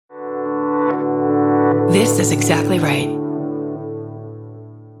This is exactly right.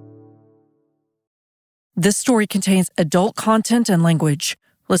 This story contains adult content and language.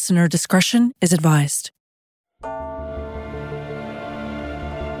 Listener discretion is advised.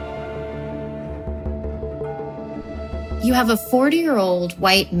 You have a 40-year-old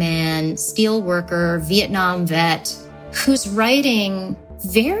white man, steel worker, Vietnam vet, who's writing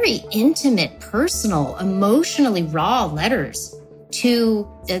very intimate, personal, emotionally raw letters to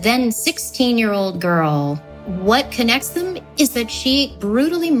a then 16-year-old girl. What connects them is that she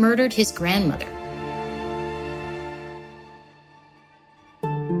brutally murdered his grandmother.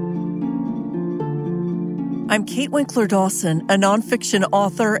 I'm Kate Winkler Dawson, a nonfiction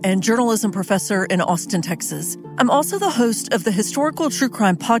author and journalism professor in Austin, Texas. I'm also the host of the historical true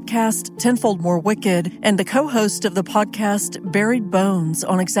crime podcast, Tenfold More Wicked, and the co-host of the podcast, Buried Bones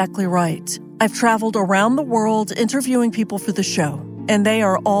on Exactly Right. I've traveled around the world interviewing people for the show, and they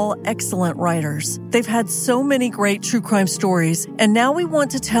are all excellent writers. They've had so many great true crime stories, and now we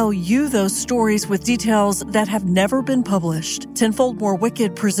want to tell you those stories with details that have never been published. Tenfold More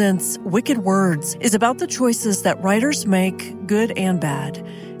Wicked presents Wicked Words, is about the choices that writers make, good and bad.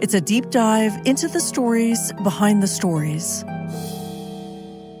 It's a deep dive into the stories behind the stories.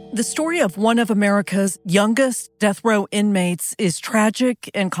 The story of one of America's youngest death row inmates is tragic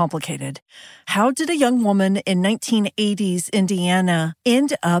and complicated. How did a young woman in 1980s Indiana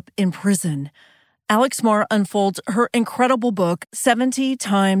end up in prison? Alex Marr unfolds her incredible book, 70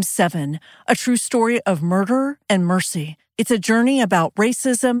 Times 7, a true story of murder and mercy. It's a journey about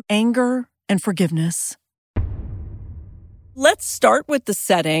racism, anger, and forgiveness. Let's start with the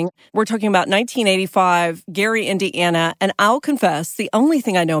setting. We're talking about 1985, Gary, Indiana, and I'll confess, the only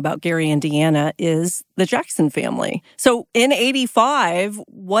thing I know about Gary, Indiana is the Jackson family. So in 85,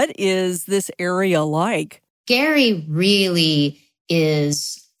 what is this area like? Gary really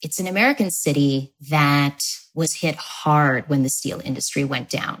is, it's an American city that was hit hard when the steel industry went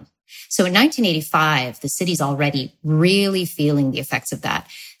down. So in 1985, the city's already really feeling the effects of that.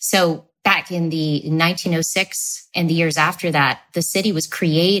 So back in the 1906 and the years after that, the city was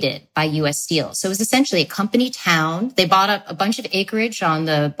created by U.S. Steel. So it was essentially a company town. They bought up a bunch of acreage on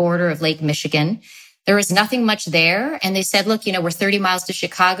the border of Lake Michigan. There was nothing much there. And they said, look, we're 30 miles to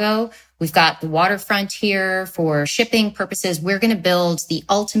Chicago. We've got the waterfront here for shipping purposes. We're going to build the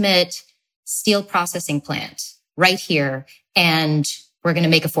ultimate steel processing plant right here. And we're going to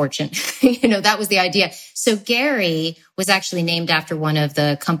make a fortune. That was the idea. So Gary was actually named after one of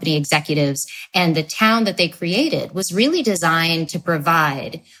the company executives, and the town that they created was really designed to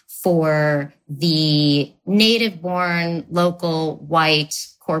provide for the native-born, local, white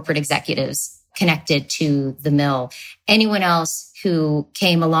corporate executives connected to the mill. Anyone else who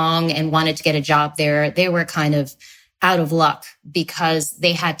came along and wanted to get a job there, they were kind of out of luck because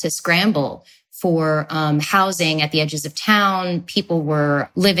they had to scramble for housing at the edges of town. People were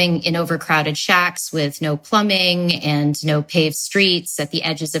living in overcrowded shacks with no plumbing and no paved streets at the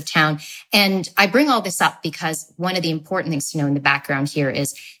edges of town. And I bring all this up because one of the important things to know in the background here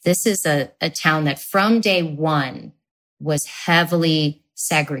is this is a town that from day one was heavily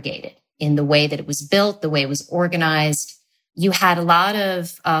segregated in the way that it was built, the way it was organized. You had a lot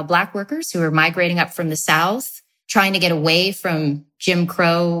of Black workers who were migrating up from the South, trying to get away from Jim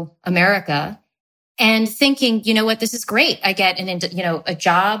Crow America, and thinking, this is great. I get a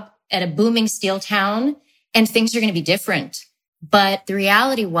job at a booming steel town and things are going to be different. But the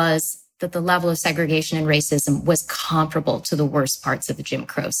reality was that the level of segregation and racism was comparable to the worst parts of the Jim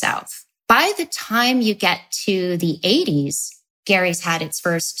Crow South. By the time you get to the 80s, Gary's had its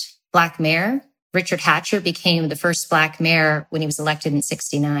first Black mayor. Richard Hatcher became the first Black mayor when he was elected in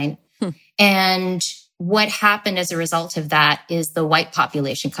 69. And what happened as a result of that is the white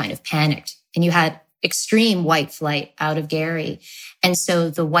population kind of panicked. And you had extreme white flight out of Gary. And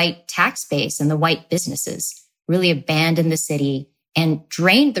so the white tax base and the white businesses really abandoned the city and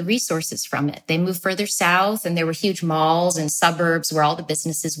drained the resources from it. They moved further south, and there were huge malls and suburbs where all the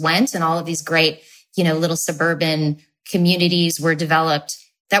businesses went, and all of these great, little suburban communities were developed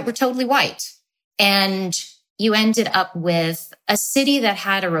that were totally white. And you ended up with a city that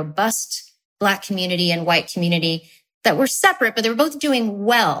had a robust Black community and white community that were separate, but they were both doing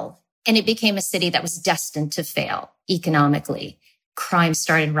well. And it became a city that was destined to fail economically. Crime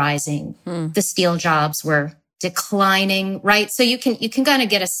started rising. The steel jobs were declining, right? So you can kind of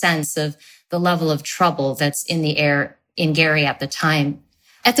get a sense of the level of trouble that's in the air in Gary at the time.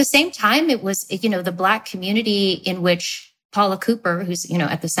 At the same time, it was, the Black community in which Paula Cooper, who's,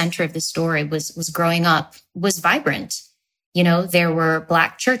 at the center of the story, was growing up, was vibrant. There were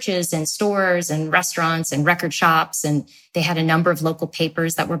Black churches and stores and restaurants and record shops, and they had a number of local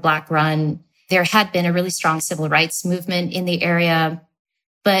papers that were Black run. There had been a really strong civil rights movement in the area.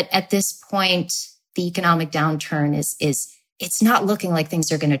 But at this point, the economic downturn it's not looking like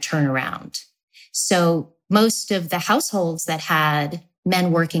things are going to turn around. So most of the households that had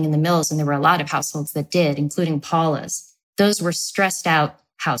men working in the mills, and there were a lot of households that did, including Paula's, those were stressed out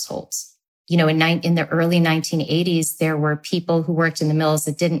households. You know, in the early 1980s, there were people who worked in the mills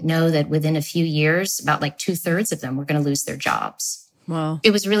that didn't know that within a few years, about like 2/3 of them were going to lose their jobs. Wow.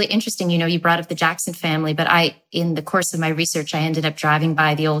 It was really interesting. You know, you brought up the Jackson family, but in the course of my research, I ended up driving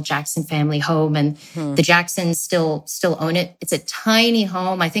by the old Jackson family home, and the Jacksons still own it. It's a tiny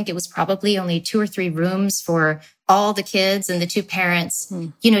home. I think it was probably only 2 or 3 rooms for all the kids and the 2 parents.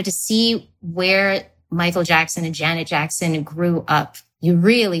 You know, to see where Michael Jackson and Janet Jackson grew up, you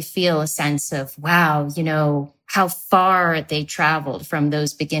really feel a sense of, wow, you know, how far they traveled from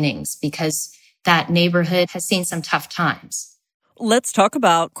those beginnings, because that neighborhood has seen some tough times. Let's talk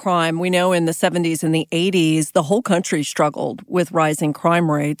about crime. We know in the 70s and the 80s, the whole country struggled with rising crime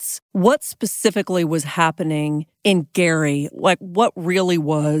rates. What specifically was happening in Gary? Like, what really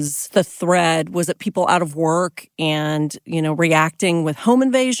was the thread? Was it people out of work and, you know, reacting with home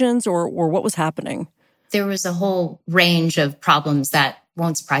invasions, or what was happening? There was a whole range of problems that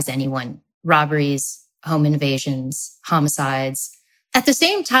won't surprise anyone. Robberies, home invasions, homicides. At the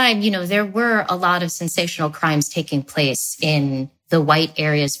same time, you know, there were a lot of sensational crimes taking place in the white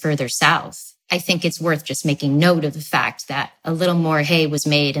areas further south. I think it's worth just making note of the fact that a little more hay was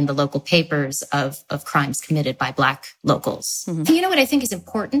made in the local papers of crimes committed by Black locals. And you know what I think is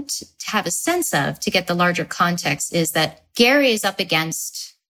important to have a sense of, to get the larger context, is that Gary is up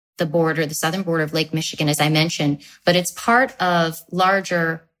against the border, the southern border of Lake Michigan, as I mentioned, but it's part of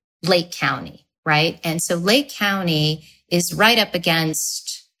larger Lake County, right? And so Lake County is right up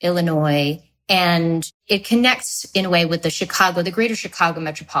against Illinois, and it connects in a way with the greater Chicago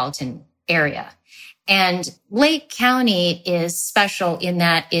metropolitan area. And Lake County is special in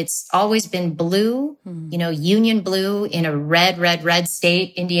that it's always been blue, you know, Union blue in a red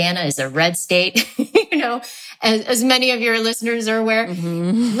state. Indiana is a red state, you know, as many of your listeners are aware.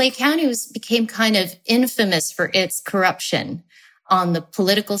 Lake County became kind of infamous for its corruption on the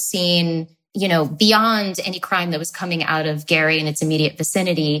political scene, you know, beyond any crime that was coming out of Gary and its immediate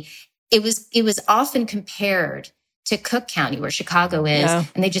vicinity. It was often compared to Cook County, where Chicago is. Yeah.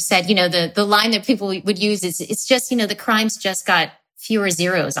 And they just said, you know, the line that people would use is, it's just, you know, the crimes just got fewer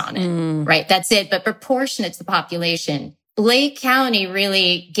zeros on it, right? That's it. But proportionate to the population. Lake County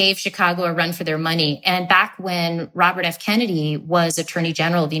really gave Chicago a run for their money. And back when Robert F. Kennedy was Attorney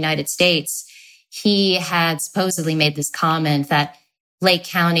General of the United States, he had supposedly made this comment that Lake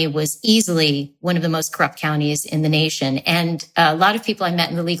County was easily one of the most corrupt counties in the nation. And a lot of people I met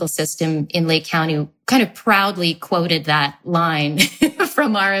in the legal system in Lake County kind of proudly quoted that line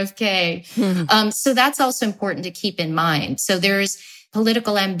from RFK. So that's also important to keep in mind. So there's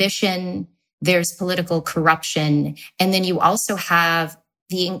political ambition, there's political corruption, and then you also have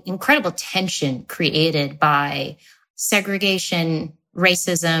the incredible tension created by segregation,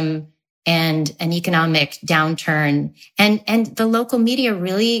 racism, and an economic downturn. And the local media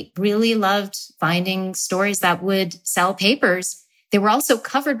really, really loved finding stories that would sell papers. They were also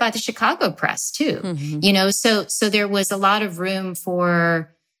covered by the Chicago press too. You know, so there was a lot of room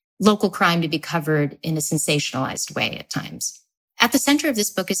for local crime to be covered in a sensationalized way at times. At the center of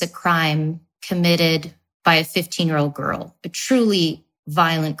this book is a crime committed by a 15-year-old girl, a truly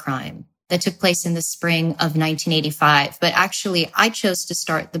violent crime that took place in the spring of 1985. But actually, I chose to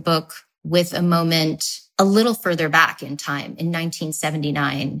start the book with a moment a little further back in time, in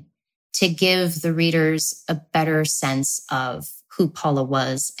 1979, to give the readers a better sense of who Paula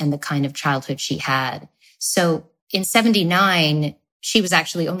was and the kind of childhood she had. So in 79, she was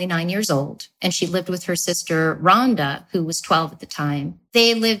actually only 9 years old, and she lived with her sister, Rhonda, who was 12 at the time.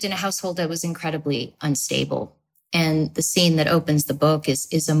 They lived in a household that was incredibly unstable. And the scene that opens the book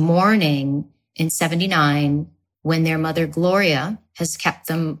is a morning in 79 when their mother, Gloria, has kept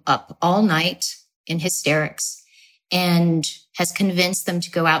them up all night in hysterics and has convinced them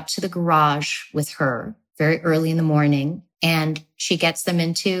to go out to the garage with her very early in the morning. And she gets them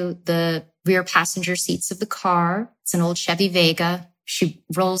into the rear passenger seats of the car. It's an old Chevy Vega. She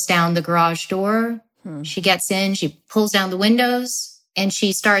rolls down the garage door. She gets in, she pulls down the windows, and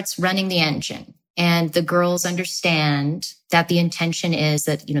she starts running the engine. And the girls understand that the intention is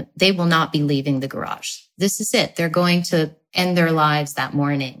that, you know, they will not be leaving the garage. This is it. They're going to end their lives that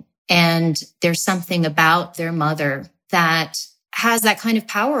morning. And there's something about their mother that has that kind of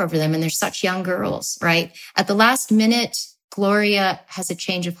power over them. And they're such young girls, right? At the last minute, Gloria has a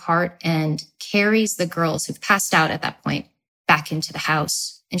change of heart and carries the girls who've passed out at that point back into the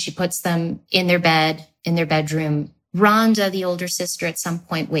house. and she puts them in their bed, in their bedroom. Rhonda, the older sister, at some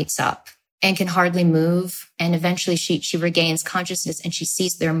point wakes up and can hardly move. And eventually she regains consciousness and she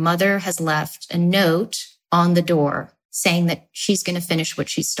sees their mother has left a note on the door saying that she's going to finish what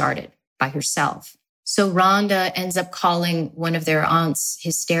she started by herself. So Rhonda ends up calling one of their aunts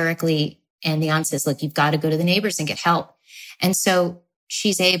hysterically. And the aunt says, look, you've got to go to the neighbors and get help. And so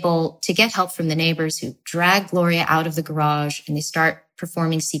she's able to get help from the neighbors, who drag Gloria out of the garage, and they start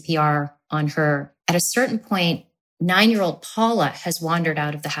performing CPR on her. At a certain point, 9-year-old Paula has wandered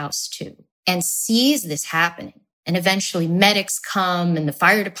out of the house too and sees this happening. And eventually medics come and the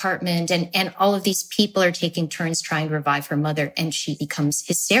fire department and all of these people are taking turns trying to revive her mother, and she becomes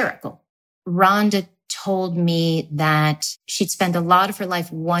hysterical. Rhonda told me that she'd spent a lot of her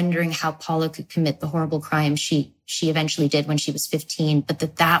life wondering how Paula could commit the horrible crime she eventually did when she was 15,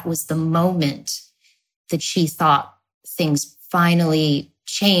 but that was the moment that she thought things finally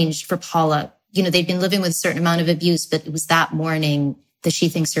changed for Paula. You know, they'd been living with a certain amount of abuse, but it was that morning that she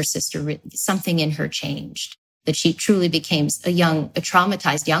thinks her sister, something in her changed, that she truly became a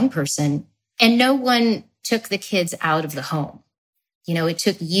traumatized young person. And no one took the kids out of the home. You know, it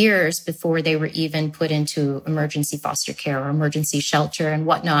took years before they were even put into emergency foster care or emergency shelter and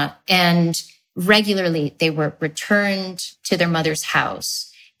whatnot. And regularly they were returned to their mother's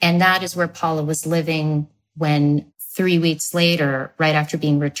house. And that is where Paula was living when 3 weeks later, right after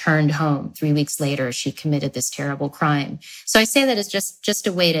being returned home, 3 weeks later, she committed this terrible crime. So I say that as just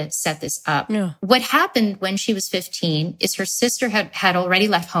a way to set this up. Yeah. What happened when she was 15 is her sister had already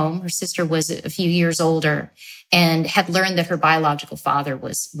left home. Her sister was a few years older and had learned that her biological father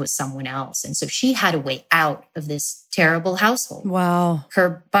was someone else. And so she had a way out of this terrible household. Wow.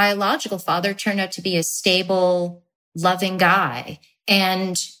 Her biological father turned out to be a stable, loving guy.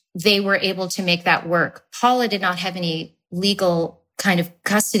 And they were able to make that work. Paula did not have any legal kind of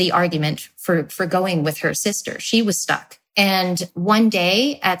custody argument for going with her sister. She was stuck. And one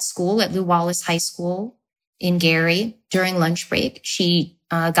day at school, at Lew Wallace High School in Gary, during lunch break, she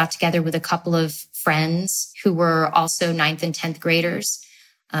got together with a couple of friends who were also 9th and 10th graders.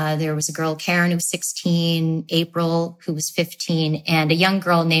 There was a girl, Karen, who was 16, April, who was 15, and a young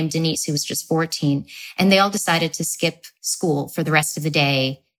girl named Denise, who was just 14. And they all decided to skip school for the rest of the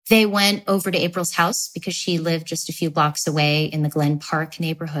day. They went over to April's house because she lived just a few blocks away in the Glen Park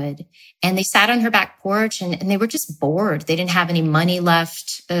neighborhood. And they sat on her back porch and they were just bored. They didn't have any money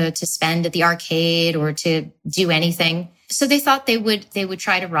left to spend at the arcade or to do anything. So they thought they would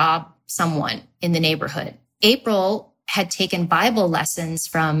try to rob someone in the neighborhood. April had taken Bible lessons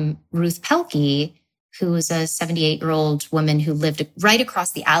from Ruth Pelkey, who was a 78-year-old woman who lived right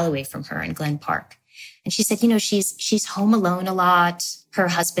across the alleyway from her in Glen Park. And she said, you know, she's home alone a lot. Her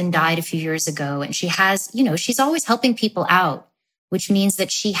husband died a few years ago. And she has, you know, she's always helping people out, which means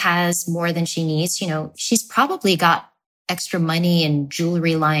that she has more than she needs. You know, she's probably got extra money and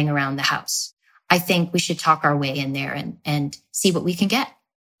jewelry lying around the house. I think we should talk our way in there and see what we can get.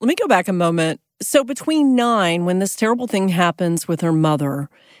 Let me go back a moment. So between 9, when this terrible thing happens with her mother,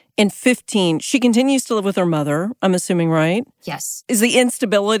 and 15, she continues to live with her mother, I'm assuming, right? Yes. Is the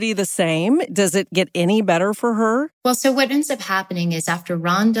instability the same? Does it get any better for her? Well, so what ends up happening is after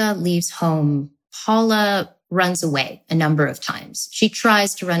Rhonda leaves home, Paula runs away a number of times. She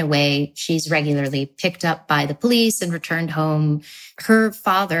tries to run away. She's regularly picked up by the police and returned home. Her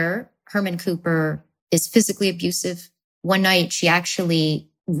father, Herman Cooper, is physically abusive. One night, she actually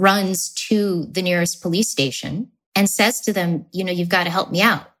runs to the nearest police station and says to them, you know, you've got to help me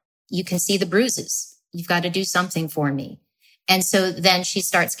out. You can see the bruises. You've got to do something for me. And so then she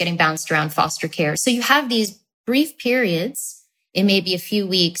starts getting bounced around foster care. So you have these brief periods. It may be a few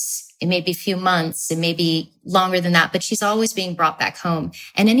weeks. It may be a few months. It may be longer than that, but she's always being brought back home.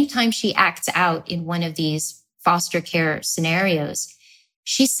 And anytime she acts out in one of these foster care scenarios,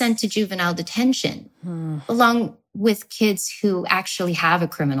 she's sent to juvenile detention along with kids who actually have a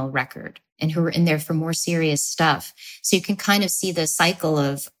criminal record and who are in there for more serious stuff. So you can kind of see the cycle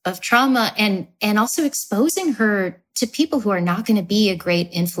of trauma and also exposing her to people who are not going to be a great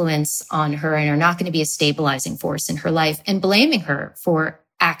influence on her and are not going to be a stabilizing force in her life, and blaming her for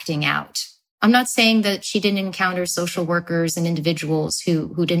acting out. I'm not saying that she didn't encounter social workers and individuals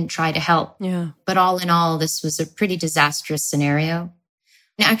who didn't try to help. Yeah. But all in all, this was a pretty disastrous scenario.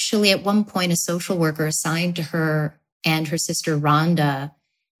 And actually, at one point, a social worker assigned to her and her sister Rhonda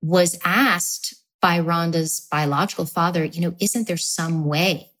was asked by Rhonda's biological father, you know, isn't there some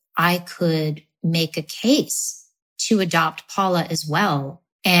way I could make a case to adopt Paula as well?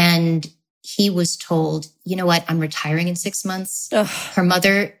 And he was told, you know what, I'm retiring in 6 months. Ugh. Her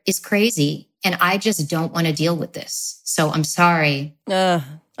mother is crazy and I just don't want to deal with this. So I'm sorry.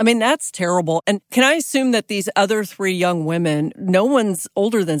 I mean, that's terrible. And can I assume that these other three young women, no one's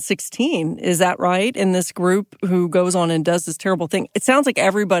older than 16, is that right, in this group who goes on and does this terrible thing? It sounds like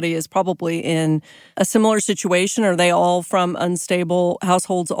everybody is probably in a similar situation. Are they all from unstable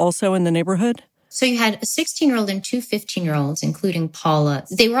households also in the neighborhood? So you had a 16-year-old and two 15-year-olds, including Paula.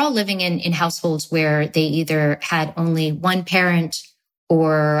 They were all living in households where they either had only one parent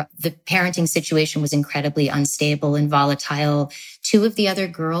or the parenting situation was incredibly unstable and volatile. Two of the other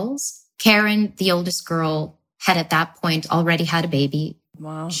girls, Karen, the oldest girl, had at that point already had a baby.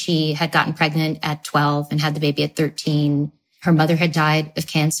 Wow. She had gotten pregnant at 12 and had the baby at 13. Her mother had died of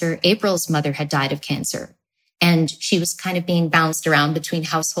cancer. April's mother had died of cancer. And she was kind of being bounced around between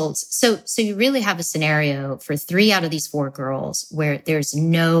households. So you really have a scenario for 3 out of these 4 girls where there's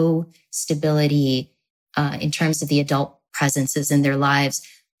no stability in terms of the adult presences in their lives.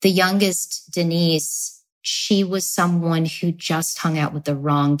 The youngest, Denise, she was someone who just hung out with the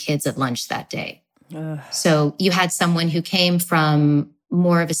wrong kids at lunch that day. So you had someone who came from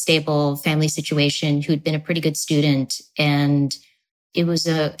more of a stable family situation, who'd been a pretty good student, and it was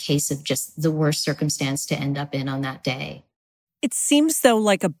a case of just the worst circumstance to end up in on that day. It seems, though,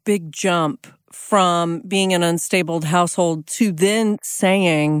 like a big jump from being an unstable household to then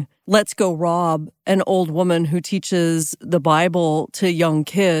saying, let's go rob an old woman who teaches the Bible to young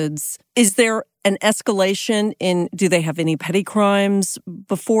kids. Is there an escalation in, do they have any petty crimes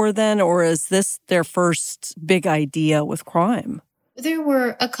before then, or is this their first big idea with crime? There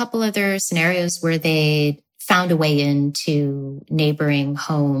were a couple other scenarios where they found a way into neighboring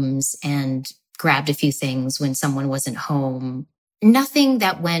homes and grabbed a few things when someone wasn't home. Nothing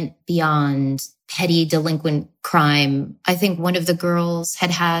that went beyond petty delinquent crime. I think one of the girls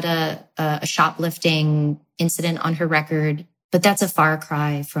had a shoplifting incident on her record, but that's a far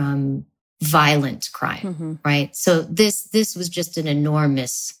cry from violent crime, right? So this was just an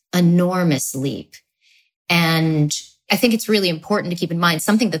enormous leap. And I think it's really important to keep in mind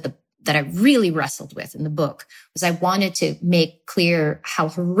something that I really wrestled with in the book was I wanted to make clear how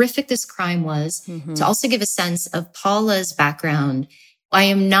horrific this crime was, to also give a sense of Paula's background. I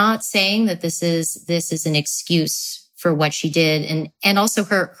am not saying that this is an excuse for what she did. And also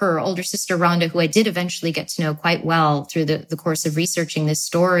her older sister, Rhonda, who I did eventually get to know quite well through the course of researching this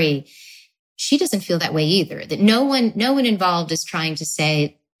story, she doesn't feel that way either, that no one involved is trying to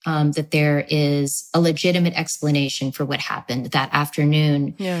say that there is a legitimate explanation for what happened that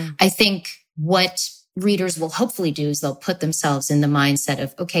afternoon. Yeah. I think what readers will hopefully do is they'll put themselves in the mindset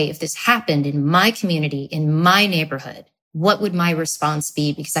of, okay, if this happened in my community, in my neighborhood, what would my response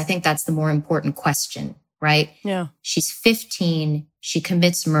be? Because I think that's the more important question, right? Yeah. She's 15. She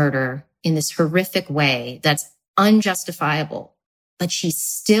commits murder in this horrific way that's unjustifiable, but she's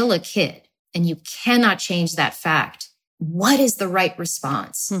still a kid, and you cannot change that fact. What is the right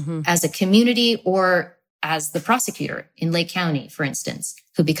response as a community or as the prosecutor in Lake County, for instance,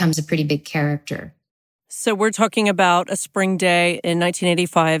 who becomes a pretty big character? So we're talking about a spring day in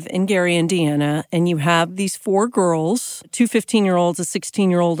 1985 in Gary, Indiana, and you have these 4 girls, 2 15-year-olds, a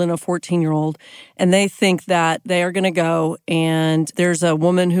 16-year-old, and a 14-year-old, and they think that they are going to go, and there's a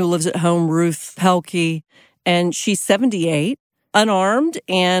woman who lives at home, Ruth Pelkey, and she's 78. Unarmed,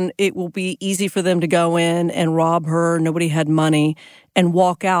 and it will be easy for them to go in and rob her. Nobody had money and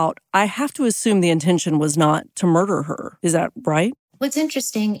walk out. I have to assume the intention was not to murder her. Is that right? What's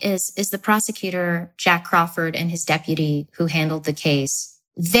interesting is the prosecutor, Jack Crawford, and his deputy who handled the case,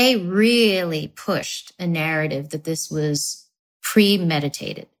 they really pushed a narrative that this was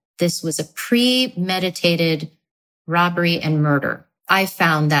premeditated. This was a premeditated robbery and murder. I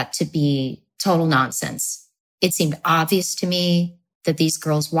found that to be total nonsense. It seemed obvious to me that these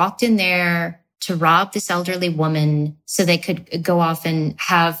girls walked in there to rob this elderly woman so they could go off and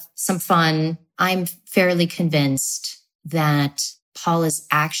have some fun. I'm fairly convinced that Paula's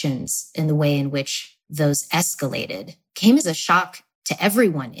actions and the way in which those escalated came as a shock to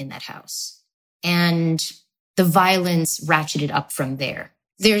everyone in that house. And the violence ratcheted up from there.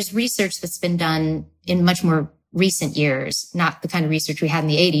 There's research that's been done in much more recent years, not the kind of research we had in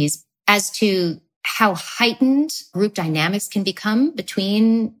the 80s, as to how heightened group dynamics can become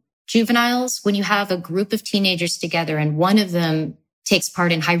between juveniles when you have a group of teenagers together and one of them takes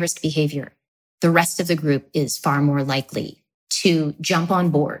part in high-risk behavior. The rest of the group is far more likely to jump on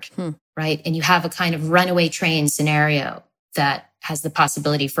board, right? And you have a kind of runaway train scenario that has the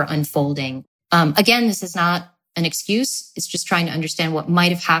possibility for unfolding. Again, this is not an excuse. It's just trying to understand what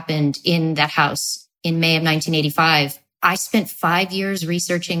might have happened in that house in May of 1985. I spent 5 years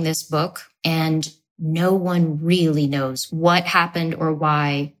researching this book, and no one really knows what happened or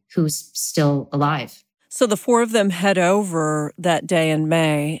why, who's still alive. So the four of them head over that day in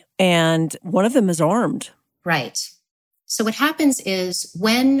May, and one of them is armed. Right. So what happens is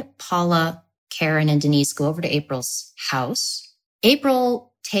when Paula, Karen, and Denise go over to April's house,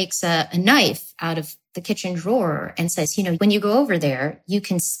 April takes a knife out of the kitchen drawer and says, when you go over there, you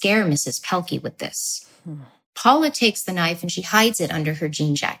can scare Mrs. Pelkey with this. Paula takes the knife and she hides it under her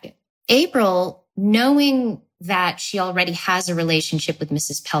jean jacket. April, knowing that she already has a relationship with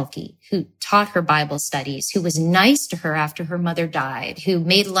Mrs. Pelkey, who taught her Bible studies, who was nice to her after her mother died, who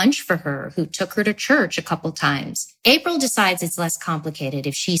made lunch for her, who took her to church a couple times. April decides it's less complicated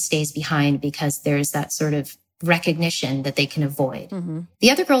if she stays behind because there's that sort of recognition that they can avoid. Mm-hmm. The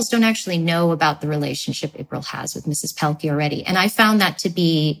other girls don't actually know about the relationship April has with Mrs. Pelkey already. And I found that to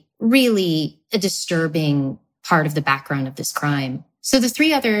be really a disturbing part of the background of this crime. So the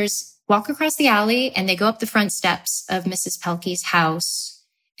three others walk across the alley and they go up the front steps of Mrs. Pelkey's house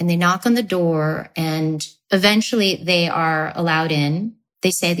and they knock on the door and eventually they are allowed in.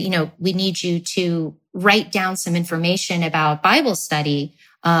 They say that, we need you to write down some information about Bible study.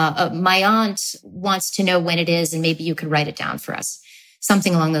 My aunt wants to know when it is and maybe you could write it down for us.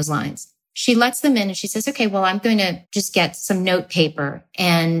 Something along those lines. She lets them in and she says, okay, well, I'm going to just get some note paper.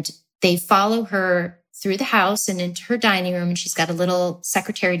 And they follow her through the house and into her dining room. And she's got a little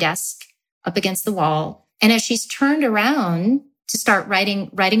secretary desk up against the wall. And as she's turned around to start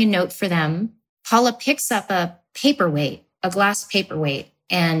writing a note for them, Paula picks up a glass paperweight,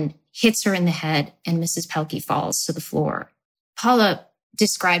 and hits her in the head. And Mrs. Pelkey falls to the floor. Paula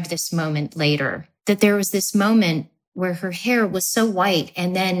described this moment later, that there was this moment where her hair was so white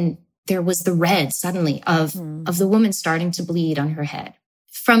and then there was the red suddenly of the woman starting to bleed on her head.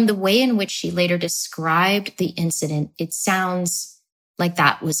 From the way in which she later described the incident, it sounds like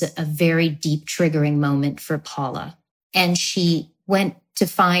that was a very deep triggering moment for Paula. And she went to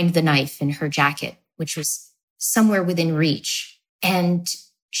find the knife in her jacket, which was somewhere within reach. And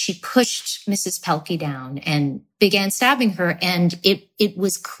she pushed Mrs. Pelkey down and began stabbing her. And it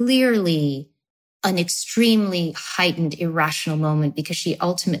was clearly an extremely heightened, irrational moment because she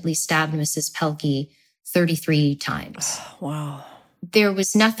ultimately stabbed Mrs. Pelkey 33 times. Wow. There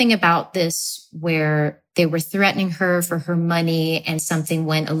was nothing about this where they were threatening her for her money and something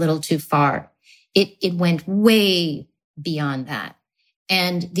went a little too far. It went way beyond that.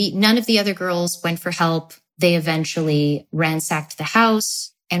 And none of the other girls went for help. They eventually ransacked the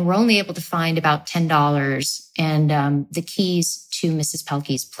house and were only able to find about $10 and the keys to Mrs.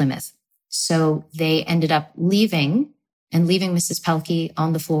 Pelkey's Plymouth. So they ended up leaving Mrs. Pelkey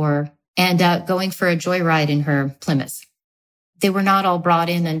on the floor and going for a joyride in her Plymouth. They were not all brought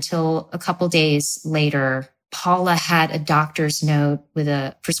in until a couple days later. Paula had a doctor's note with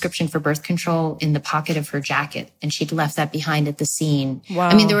a prescription for birth control in the pocket of her jacket, and she'd left that behind at the scene. Wow.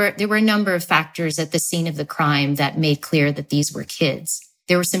 I mean, there were a number of factors at the scene of the crime that made clear that these were kids.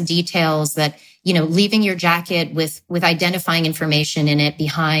 There were some details that, leaving your jacket with identifying information in it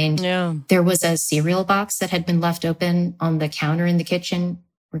behind. Yeah. There was a cereal box that had been left open on the counter in the kitchen,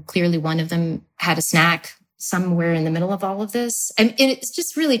 where clearly one of them had a snack somewhere in the middle of all of this. And it's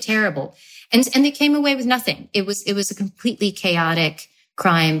just really terrible. And they came away with nothing. It was a completely chaotic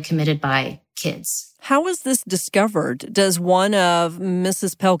crime committed by kids. How was this discovered? Does one of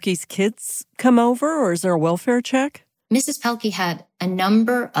Mrs. Pelkey's kids come over, or is there a welfare check? Mrs. Pelkey had a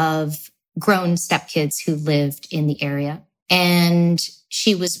number of grown stepkids who lived in the area, and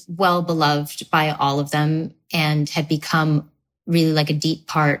she was well beloved by all of them and had become really like a deep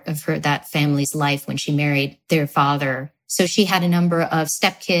part of that family's life when she married their father. So she had a number of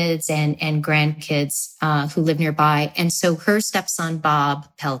stepkids and grandkids who lived nearby. And so her stepson, Bob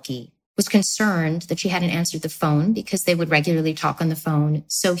Pelkey, was concerned that she hadn't answered the phone because they would regularly talk on the phone.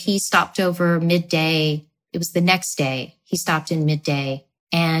 So he stopped over midday. It was the next day. He stopped in midday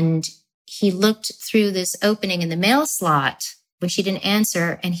and he looked through this opening in the mail slot when she didn't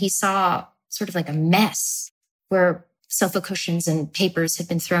answer. And he saw sort of like a mess where sofa cushions and papers had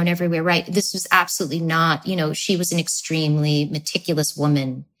been thrown everywhere, right? This was absolutely not, she was an extremely meticulous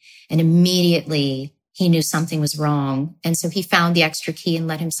woman. And immediately he knew something was wrong. And so he found the extra key and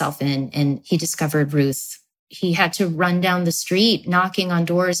let himself in, and he discovered Ruth. He had to run down the street knocking on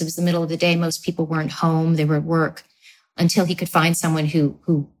doors. It was the middle of the day. Most people weren't home. They were at work, until he could find someone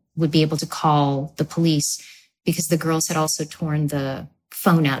who would be able to call the police, because the girls had also torn the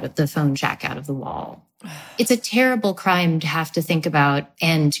phone jack out of the wall. It's a terrible crime to have to think about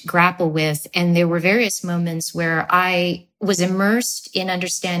and grapple with. And there were various moments where I was immersed in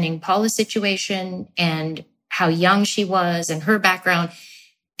understanding Paula's situation and how young she was and her background.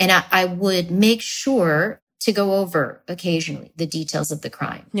 And I would make sure to go over occasionally the details of the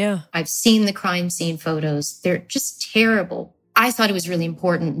crime. Yeah. I've seen the crime scene photos. They're just terrible. I thought it was really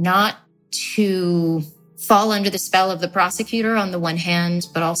important not to fall under the spell of the prosecutor on the one hand,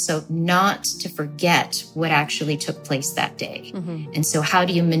 but also not to forget what actually took place that day. Mm-hmm. And so how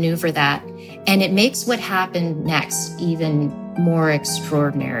do you maneuver that? And it makes what happened next even more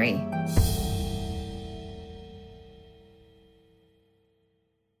extraordinary.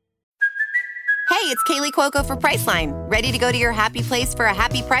 Hey, it's Kaylee Cuoco for Priceline. Ready to go to your happy place for a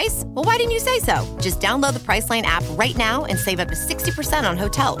happy price? Well, why didn't you say so? Just download the Priceline app right now and save up to 60% on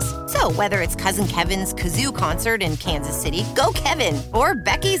hotels. So whether it's Cousin Kevin's Kazoo Concert in Kansas City, go Kevin, or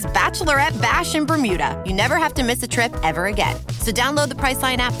Becky's Bachelorette Bash in Bermuda, you never have to miss a trip ever again. So download the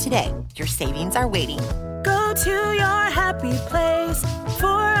Priceline app today. Your savings are waiting. Go to your happy place for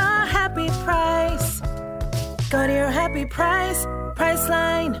a happy price. Go to your happy price,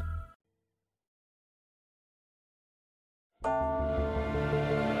 Priceline.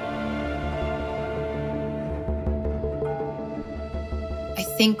 I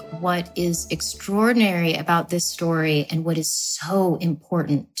think what is extraordinary about this story and what is so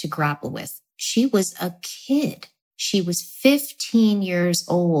important to grapple with, she was a kid. She was 15 years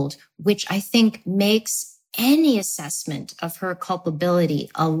old, which I think makes any assessment of her culpability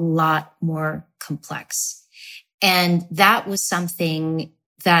a lot more complex. And that was something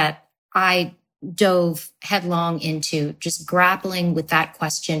that I dove headlong into, just grappling with that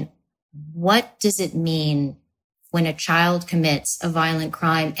question. What does it mean when a child commits a violent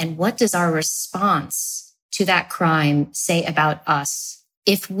crime? And what does our response to that crime say about us?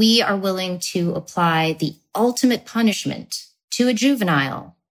 If we are willing to apply the ultimate punishment to a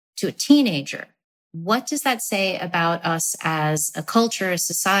juvenile, to a teenager, what does that say about us as a culture, a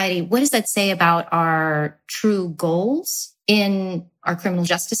society? What does that say about our true goals in our criminal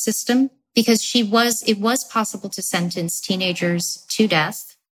justice system? Because it was possible to sentence teenagers to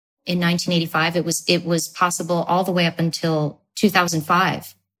death in 1985. It was possible all the way up until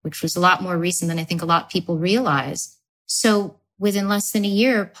 2005, which was a lot more recent than I think a lot of people realize. So within less than a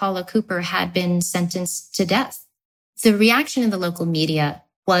year, Paula Cooper had been sentenced to death. The reaction in the local media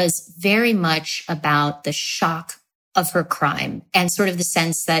was very much about the shock of her crime and sort of the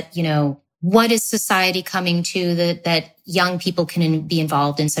sense that, you know, what is society coming to that young people can be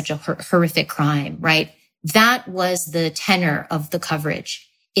involved in such a horrific crime, right? That was the tenor of the coverage.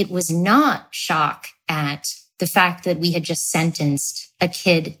 It was not shock at the fact that we had just sentenced a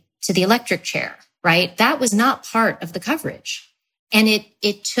kid to the electric chair, right? That was not part of the coverage. And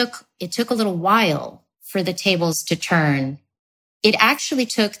it took a little while for the tables to turn. It actually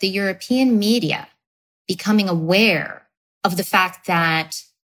took the European media becoming aware of the fact that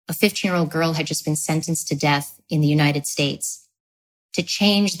a 15-year-old girl had just been sentenced to death in the United States to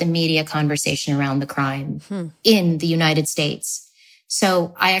change the media conversation around the crime in the United States.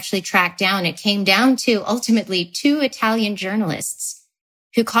 So I actually tracked down, it came down to ultimately 2 Italian journalists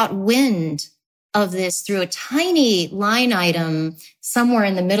who caught wind of this through a tiny line item somewhere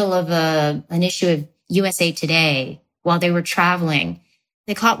in the middle of an issue of USA Today while they were traveling.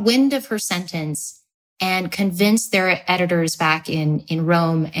 They caught wind of her sentence and convinced their editors back in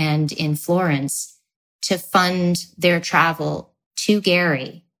Rome and in Florence to fund their travel to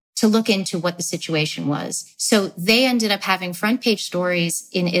Gary to look into what the situation was. So they ended up having front page stories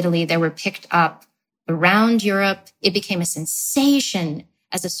in Italy that were picked up around Europe. It became a sensation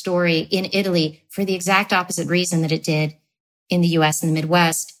as a story in Italy for the exact opposite reason that it did in the US and the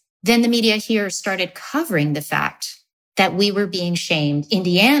Midwest. Then the media here started covering the fact that we were being shamed.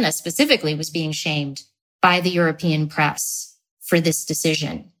 Indiana specifically was being shamed by the European press for this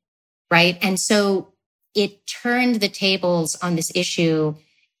decision, right? And so it turned the tables on this issue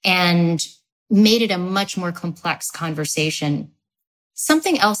and made it a much more complex conversation.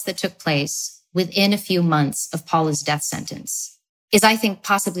 Something else that took place within a few months of Paula's death sentence is, I think,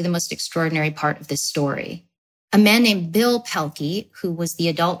 possibly the most extraordinary part of this story. A man named Bill Pelkey, who was the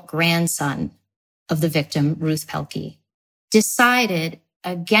adult grandson of the victim, Ruth Pelkey, decided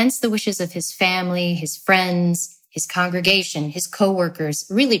against the wishes of his family, his friends, his congregation, his coworkers,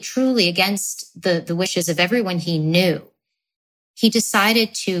 really truly against the wishes of everyone he knew. He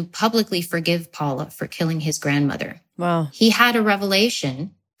decided to publicly forgive Paula for killing his grandmother. Wow. He had a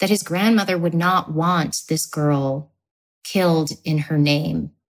revelation that his grandmother would not want this girl killed in her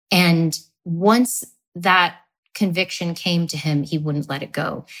name. And once that conviction came to him, he wouldn't let it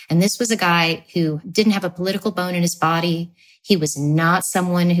go. And this was a guy who didn't have a political bone in his body. He was not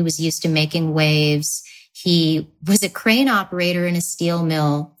someone who was used to making waves. He was a crane operator in a steel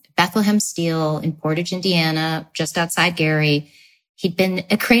mill, Bethlehem Steel in Portage, Indiana, just outside Gary. He'd been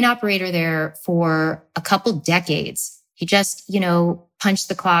a crane operator there for a couple decades. He just, punched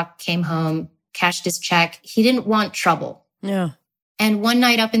the clock, came home, cashed his check. He didn't want trouble. Yeah. And one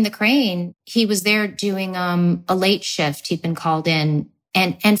night up in the crane, he was there doing a late shift. He'd been called in.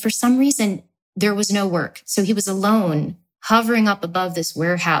 And for some reason, there was no work. So he was alone, hovering up above this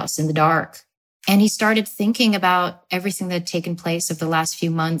warehouse in the dark. And he started thinking about everything that had taken place over the last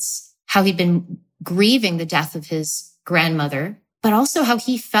few months, how he'd been grieving the death of his grandmother, but also how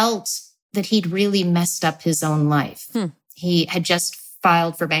he felt that he'd really messed up his own life. He had just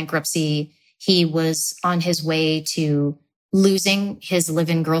filed for bankruptcy. He was on his way to losing his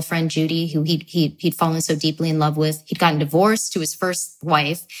live-in girlfriend, Judy, who he'd fallen so deeply in love with. He'd gotten divorced to his first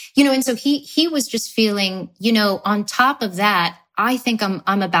wife, and so he was just feeling, on top of that, I think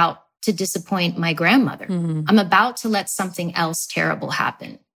I'm about to disappoint my grandmother. Mm-hmm. I'm about to let something else terrible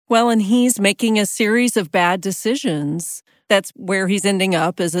happen. Well, and he's making a series of bad decisions. That's where he's ending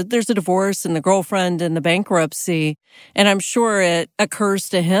up, there's a divorce and the girlfriend and the bankruptcy. And I'm sure it occurs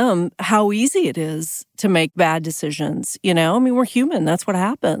to him how easy it is to make bad decisions. We're human. That's what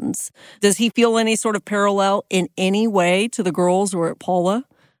happens. Does he feel any sort of parallel in any way to the girls or at Paula?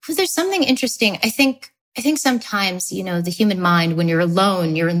 Well, there's something interesting. I think sometimes, the human mind, when you're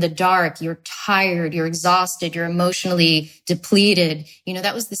alone, you're in the dark, you're tired, you're exhausted, you're emotionally depleted.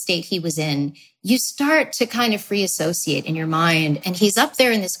 That was the state he was in. You start to kind of free associate in your mind. And he's up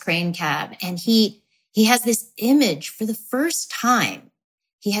there in this crane cab and he has this image for the first time.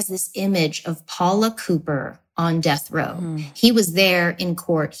 He has this image of Paula Cooper on death row. He was there in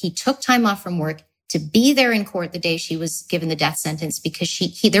court. He took time off from work to be there in court the day she was given the death sentence because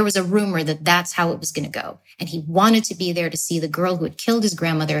there was a rumor that that's how it was going to go. And he wanted to be there to see the girl who had killed his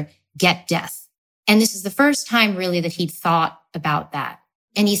grandmother get death. And this is the first time really that he'd thought about that.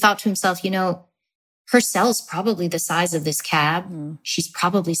 And he thought to himself, her cell's probably the size of this cab. She's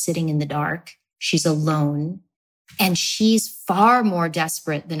probably sitting in the dark. She's alone. And she's far more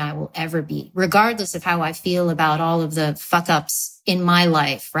desperate than I will ever be, regardless of how I feel about all of the fuck-ups in my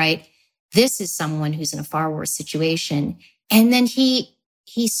life, right? This is someone who's in a far worse situation. And then he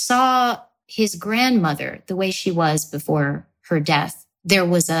saw his grandmother the way she was before her death. There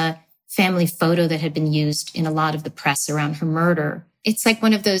was a family photo that had been used in a lot of the press around her murder. It's like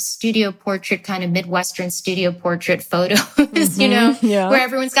one of those studio portrait, kind of Midwestern studio portrait photos, where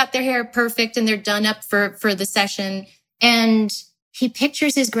everyone's got their hair perfect and they're done up for the session. And he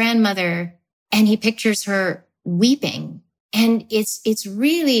pictures his grandmother and he pictures her weeping. And it's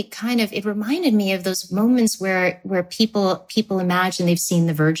really it reminded me of those moments where people imagine they've seen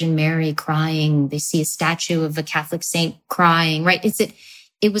the Virgin Mary crying. They see a statue of a Catholic saint crying, right?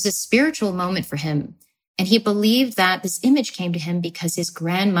 It was a spiritual moment for him. And he believed that this image came to him because his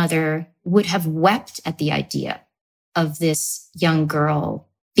grandmother would have wept at the idea of this young girl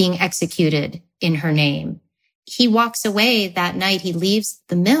being executed in her name. He walks away that night. He leaves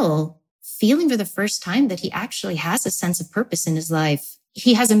the mill feeling for the first time that he actually has a sense of purpose in his life.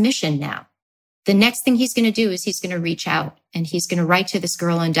 He has a mission now. The next thing he's going to do is he's going to reach out and he's going to write to this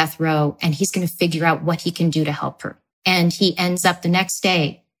girl on death row and he's going to figure out what he can do to help her. And he ends up the next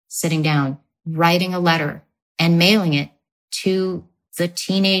day sitting down, writing a letter and mailing it to the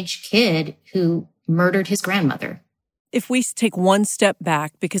teenage kid who murdered his grandmother. If we take one step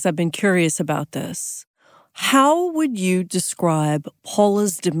back, because I've been curious about this, how would you describe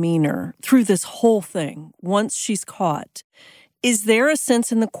Paula's demeanor through this whole thing once she's caught? Is there a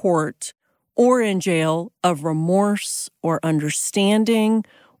sense in the court or in jail of remorse or understanding?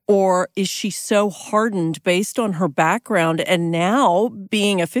 Or is she so hardened based on her background and now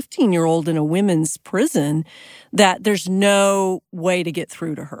being a 15-year-old in a women's prison that there's no way to get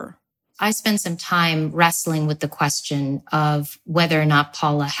through to her? I spent some time wrestling with the question of whether or not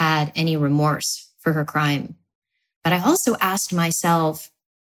Paula had any remorse for her crime. But I also asked myself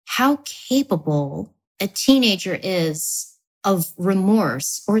how capable a teenager is of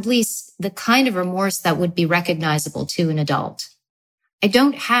remorse, or at least the kind of remorse that would be recognizable to an adult. I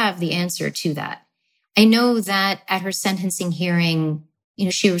don't have the answer to that. I know that at her sentencing hearing,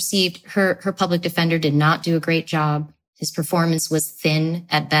 she received her public defender did not do a great job. His performance was thin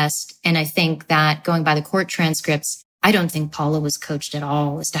at best. And I think that going by the court transcripts, I don't think Paula was coached at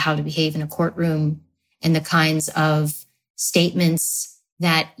all as to how to behave in a courtroom and the kinds of statements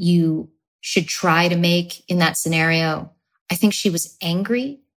that you should try to make in that scenario. I think she was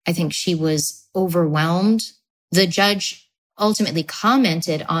angry. I think she was overwhelmed. The judge ultimately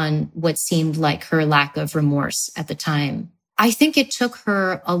commented on what seemed like her lack of remorse at the time. I think it took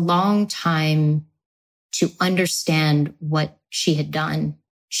her a long time to understand what she had done.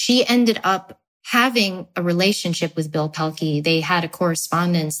 She ended up having a relationship with Bill Pelkey. They had a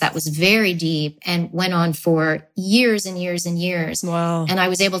correspondence that was very deep and went on for years and years and years. Wow. And I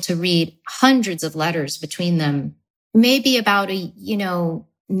was able to read hundreds of letters between them. Maybe about 9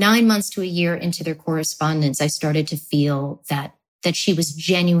 months to a year into their correspondence, I started to feel that she was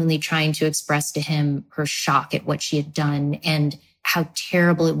genuinely trying to express to him her shock at what she had done and how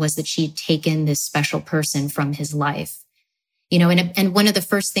terrible it was that she had taken this special person from his life. And one of the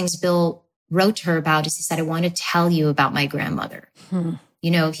first things Bill wrote to her about is he said, I want to tell you about my grandmother.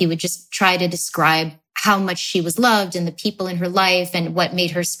 He would just try to describe how much she was loved and the people in her life and what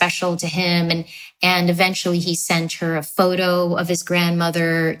made her special to him. And eventually he sent her a photo of his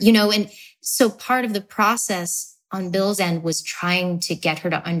grandmother, and so part of the process on Bill's end was trying to get her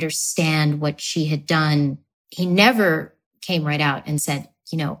to understand what she had done. He never came right out and said,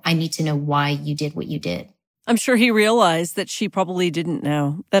 I need to know why you did what you did. I'm sure he realized that she probably didn't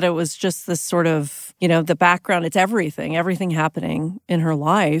know, that it was just this sort of, the background. It's everything happening in her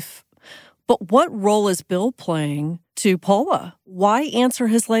life. But what role is Bill playing to Paula? Why answer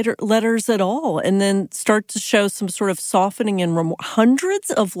his letters at all and then start to show some sort of softening in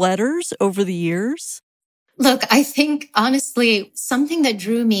hundreds of letters over the years? Look, I think, honestly, something that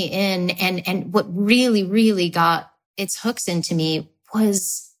drew me in and what really, really got its hooks into me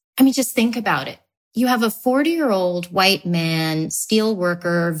was, just think about it. You have a 40-year-old white man, steel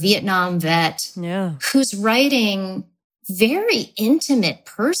worker, Vietnam vet, who's writing very intimate,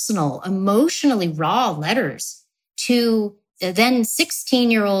 personal, emotionally raw letters to the then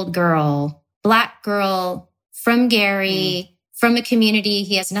 16-year-old girl, Black girl from Gary, from a community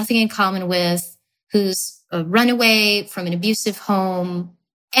he has nothing in common with, who's a runaway from an abusive home.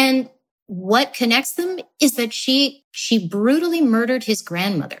 And what connects them is that she brutally murdered his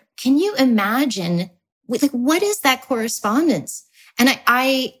grandmother. Can you imagine, what is that correspondence? And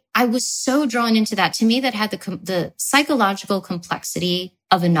I was so drawn into that. To me, that had the psychological complexity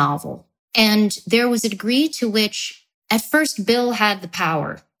of a novel. And there was a degree to which, at first, Bill had the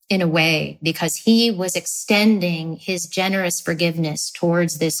power in a way because he was extending his generous forgiveness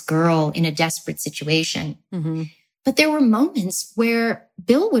towards this girl in a desperate situation. Mm-hmm. But there were moments where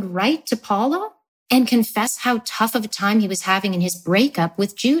Bill would write to Paula and confess how tough of a time he was having in his breakup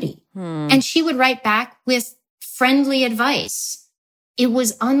with Judy. And she would write back with friendly advice. It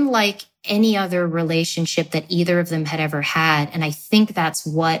was unlike any other relationship that either of them had ever had. And I think that's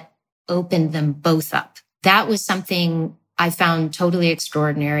what opened them both up. That was something I found totally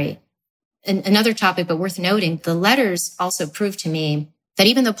extraordinary. And another topic, but worth noting, the letters also proved to me that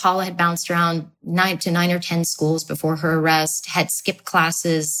even though Paula had bounced around 9 or 10 schools before her arrest, had skipped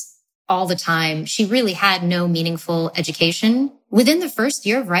classes all the time, she really had no meaningful education. Within the first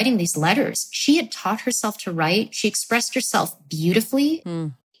year of writing these letters, she had taught herself to write. She expressed herself beautifully.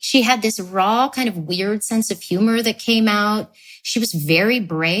 She had this raw kind of weird sense of humor that came out. She was very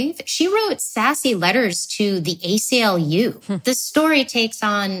brave. She wrote sassy letters to the ACLU. The story takes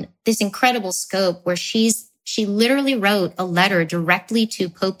on this incredible scope where she literally wrote a letter directly to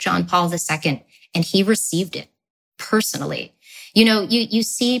Pope John Paul II, and he received it personally. You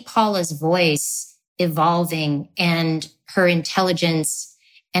see Paula's voice evolving and her intelligence,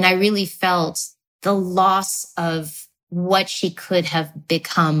 and I really felt the loss of what she could have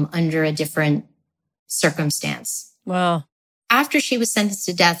become under a different circumstance. Wow. After she was sentenced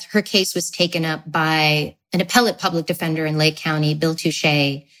to death, her case was taken up by an appellate public defender in Lake County, Bill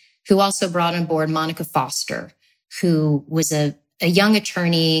Touche, who also brought on board Monica Foster, who was a young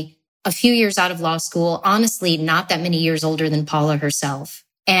attorney, a few years out of law school, honestly, not that many years older than Paula herself.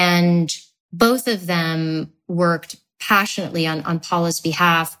 And both of them worked passionately on Paula's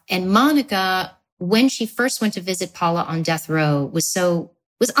behalf. And Monica, when she first went to visit Paula on death row, was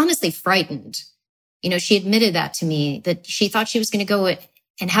honestly frightened. She admitted that to me, that she thought she was going to go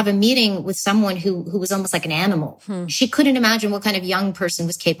and have a meeting with someone who was almost like an animal. She couldn't imagine what kind of young person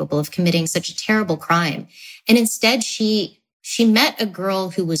was capable of committing such a terrible crime. And instead, she met a girl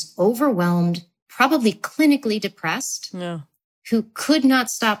who was overwhelmed, probably clinically depressed, who could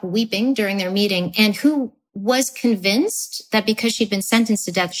not stop weeping during their meeting, and who was convinced that because she'd been sentenced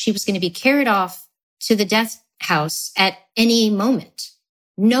to death, she was going to be carried off to the death house at any moment.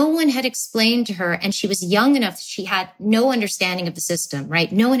 No one had explained to her, and she was young enough, she had no understanding of the system, right?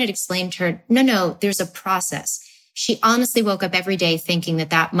 No one had explained to her, no, there's a process. She honestly woke up every day thinking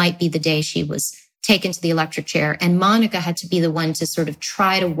that might be the day she was taken to the electric chair. And Monica had to be the one to sort of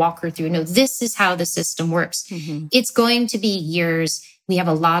try to walk her through, no, this is how the system works. Mm-hmm. It's going to be years. We have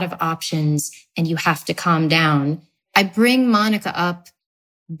a lot of options and you have to calm down. I bring Monica up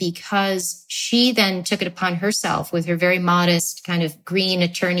because she then took it upon herself with her very modest kind of green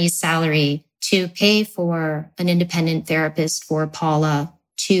attorney's salary to pay for an independent therapist for Paula,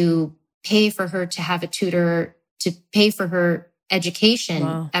 to pay for her to have a tutor, to pay for her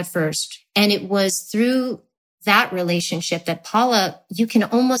education at first. And it was through that relationship that Paula, you can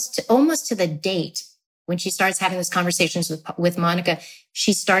almost to the date when she starts having those conversations with Monica,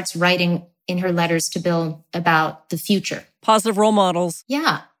 she starts writing in her letters to Bill about the future. Positive role models.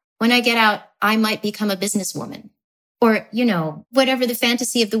 Yeah. When I get out, I might become a businesswoman, or, whatever the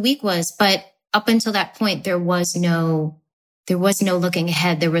fantasy of the week was. But up until that point, there was no looking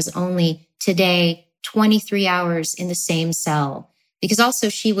ahead. There was only today, 23 hours in the same cell. Because also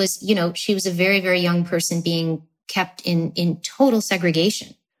she was a very, very young person being kept in total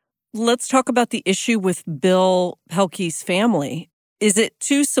segregation. Let's talk about the issue with Bill Pelkey's family. Is it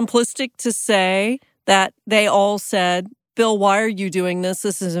too simplistic to say that they all said, Bill, why are you doing this?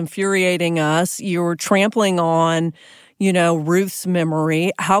 This is infuriating us. You're trampling on, Ruth's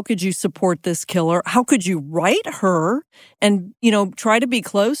memory. How could you support this killer? How could you write her and, try to be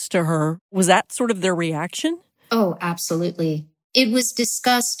close to her? Was that sort of their reaction? Oh, absolutely. It was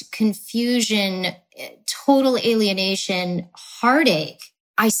discussed, confusion, total alienation, heartache.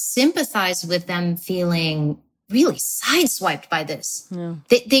 I sympathize with them feeling really sideswiped by this. Yeah.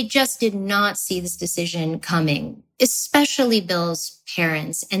 They just did not see this decision coming, especially Bill's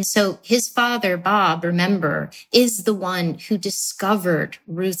parents. And so his father, Bob, remember, is the one who discovered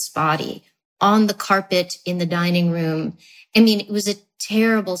Ruth's body on the carpet in the dining room. I mean, it was a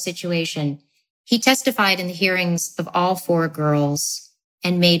terrible situation. He testified in the hearings of all four girls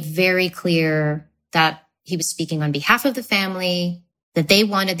and made very clear that he was speaking on behalf of the family, that they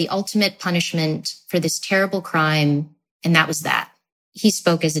wanted the ultimate punishment for this terrible crime, and that was that. He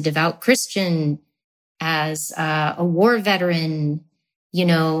spoke as a devout Christian, as a war veteran.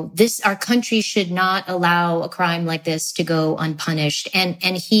 Our country should not allow a crime like this to go unpunished. And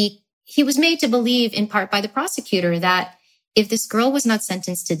he was made to believe, in part by the prosecutor, that if this girl was not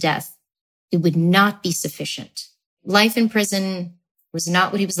sentenced to death, it would not be sufficient. Life in prison was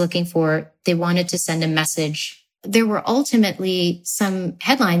not what he was looking for. They wanted to send a message. There were ultimately some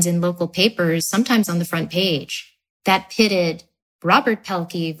headlines in local papers, sometimes on the front page, that pitted Robert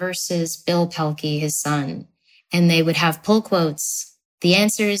Pelkey versus Bill Pelkey, his son. And they would have pull quotes. The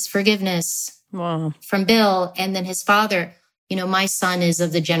answer is forgiveness. Wow. From Bill. And then his father, my son is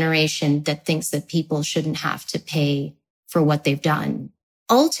of the generation that thinks that people shouldn't have to pay for what they've done.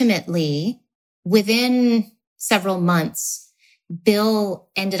 Ultimately, within several months, Bill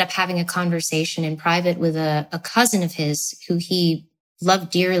ended up having a conversation in private with a cousin of his who he loved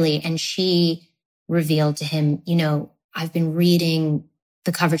dearly. And she revealed to him, I've been reading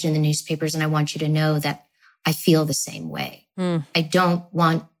the coverage in the newspapers and I want you to know that I feel the same way. I don't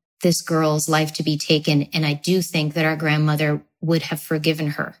want this girl's life to be taken. And I do think that our grandmother would have forgiven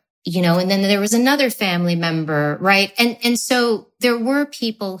her. And then there was another family member, right? And so there were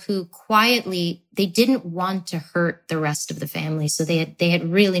people who quietly, they didn't want to hurt the rest of the family. So they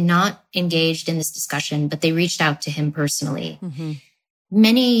had really not engaged in this discussion, but they reached out to him personally. Mm-hmm.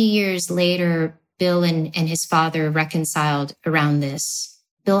 Many years later, Bill and his father reconciled around this.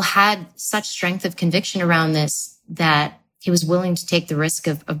 Bill had such strength of conviction around this that he was willing to take the risk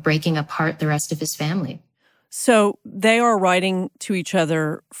of breaking apart the rest of his family. So they are writing to each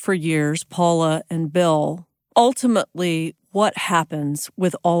other for years, Paula and Bill. Ultimately, what happens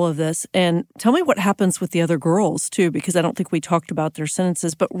with all of this? And tell me what happens with the other girls, too, because I don't think we talked about their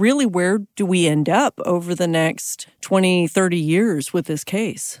sentences. But really, where do we end up over the next 20, 30 years with this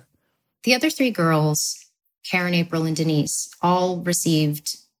case? The other three girls, Karen, April, and Denise, all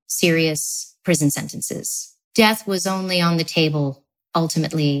received serious prison sentences. Death was only on the table,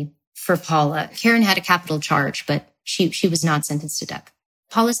 ultimately, for Paula. Karen had a capital charge, but she was not sentenced to death.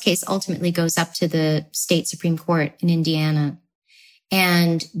 Paula's case ultimately goes up to the state Supreme Court in Indiana.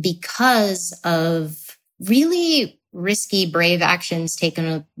 And because of really risky, brave actions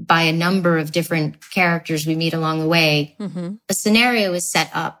taken by a number of different characters we meet along the way, a scenario is set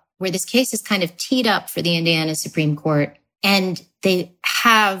up where this case is kind of teed up for the Indiana Supreme Court. And they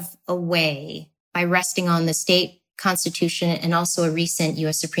have a way, by resting on the state Constitution and also a recent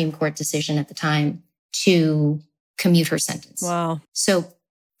U.S. Supreme Court decision at the time, to commute her sentence. Wow. So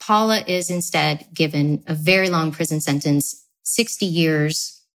Paula is instead given a very long prison sentence, 60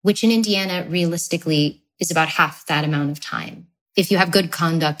 years, which in Indiana realistically is about half that amount of time if you have good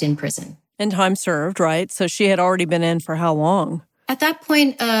conduct in prison. And time served, right? So she had already been in for how long? At that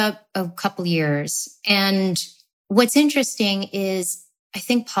point, a couple years. And what's interesting is I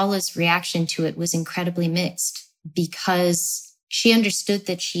think Paula's reaction to it was incredibly mixed, because she understood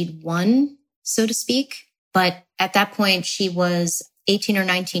that she'd won, so to speak. But at that point, she was 18 or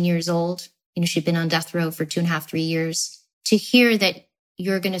 19 years old. she'd been on death row for 2.5, 3 years. To hear that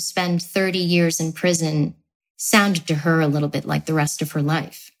you're going to spend 30 years in prison sounded to her a little bit like the rest of her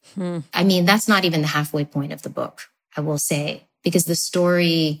life. I mean, that's not even the halfway point of the book, I will say, because the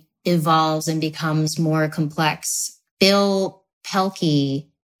story evolves and becomes more complex. Bill Pelkey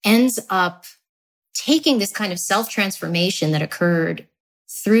ends up taking this kind of self-transformation that occurred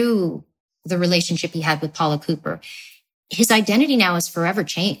through the relationship he had with Paula Cooper. His identity now is forever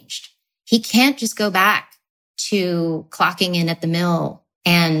changed. He can't just go back to clocking in at the mill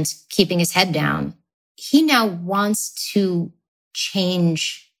and keeping his head down. He now wants to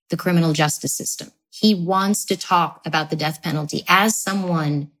change the criminal justice system. He wants to talk about the death penalty as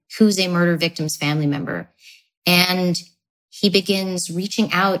someone who's a murder victim's family member. And he begins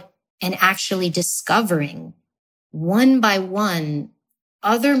reaching out and actually discovering one by one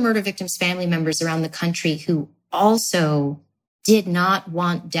other murder victims' family members around the country who also did not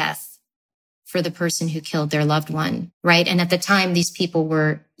want death for the person who killed their loved one, right? And at the time, these people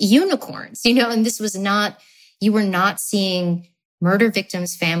were unicorns, and this was not, you were not seeing murder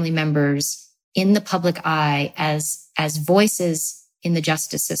victims' family members in the public eye as voices in the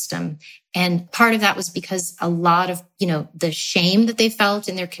justice system. And part of that was because a lot of, the shame that they felt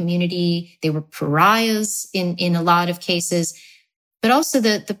in their community, they were pariahs in a lot of cases, but also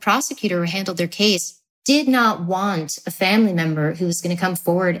the prosecutor who handled their case did not want a family member who was going to come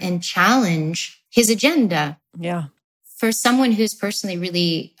forward and challenge his agenda. Yeah. For someone who's personally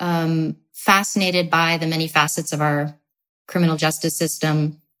really fascinated by the many facets of our criminal justice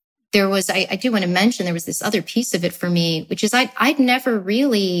system, there was, I do want to mention, there was this other piece of it for me, which is I'd never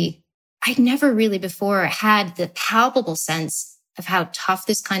really before had the palpable sense of how tough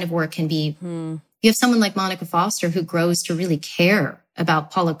this kind of work can be. You have someone like Monica Foster who grows to really care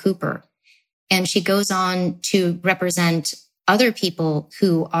about Paula Cooper. And she goes on to represent other people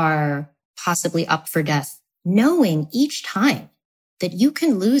who are possibly up for death, knowing each time that you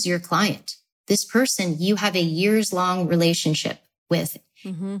can lose your client, this person you have a years-long relationship with.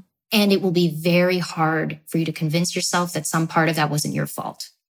 Mm-hmm. And it will be very hard for you to convince yourself that some part of that wasn't your fault.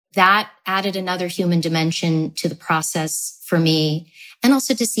 That added another human dimension to the process for me. And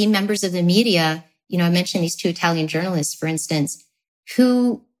also to see members of the media, I mentioned these 2 Italian journalists, for instance,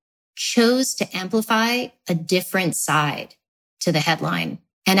 who chose to amplify a different side to the headline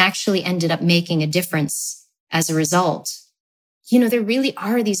and actually ended up making a difference as a result. There really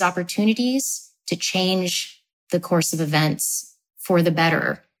are these opportunities to change the course of events for the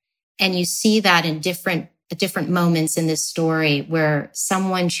better. And you see that in different moments in this story where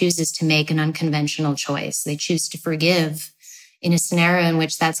someone chooses to make an unconventional choice. They choose to forgive in a scenario in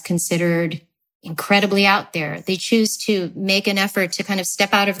which that's considered incredibly out there. They choose to make an effort to kind of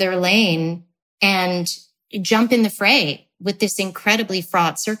step out of their lane and jump in the fray with this incredibly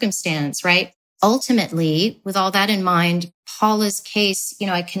fraught circumstance, right? Ultimately, with all that in mind, Paula's case,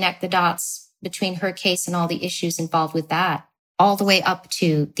 I connect the dots between her case and all the issues involved with that, all the way up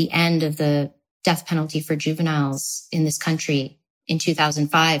to the end of the death penalty for juveniles in this country in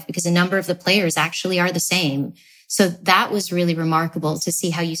 2005, because a number of the players actually are the same. So that was really remarkable to see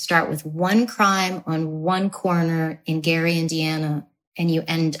how you start with one crime on one corner in Gary, Indiana, and you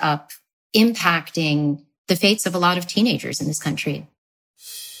end up impacting the fates of a lot of teenagers in this country.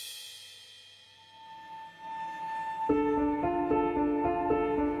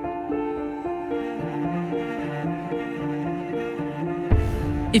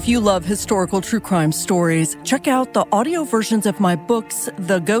 If you love historical true crime stories, check out the audio versions of my books,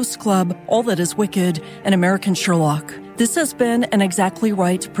 The Ghost Club, All That Is Wicked, and American Sherlock. This has been an Exactly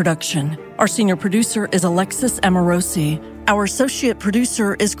Right production. Our senior producer is Alexis Amorosi. Our associate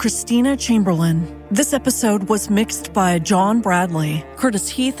producer is Christina Chamberlain. This episode was mixed by John Bradley. Curtis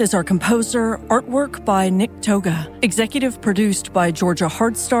Heath is our composer. Artwork by Nick Toga. Executive produced by Georgia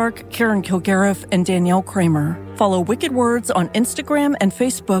Hardstark, Karen Kilgariff, and Danielle Kramer. Follow Wicked Words on Instagram and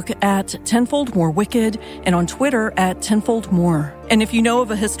Facebook at Tenfold More Wicked and on Twitter at Tenfold More. And if you know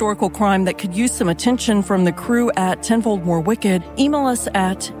of a historical crime that could use some attention from the crew at Tenfold More Wicked, email us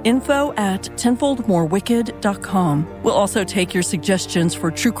at info@tenfoldmorewicked.com. We'll also take your suggestions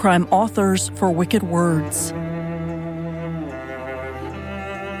for true crime authors for Wicked Words.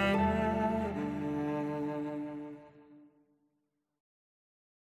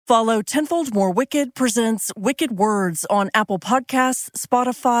 Follow Tenfold More Wicked presents Wicked Words on Apple Podcasts,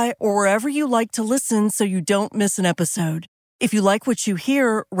 Spotify, or wherever you like to listen so you don't miss an episode. If you like what you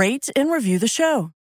hear, rate and review the show.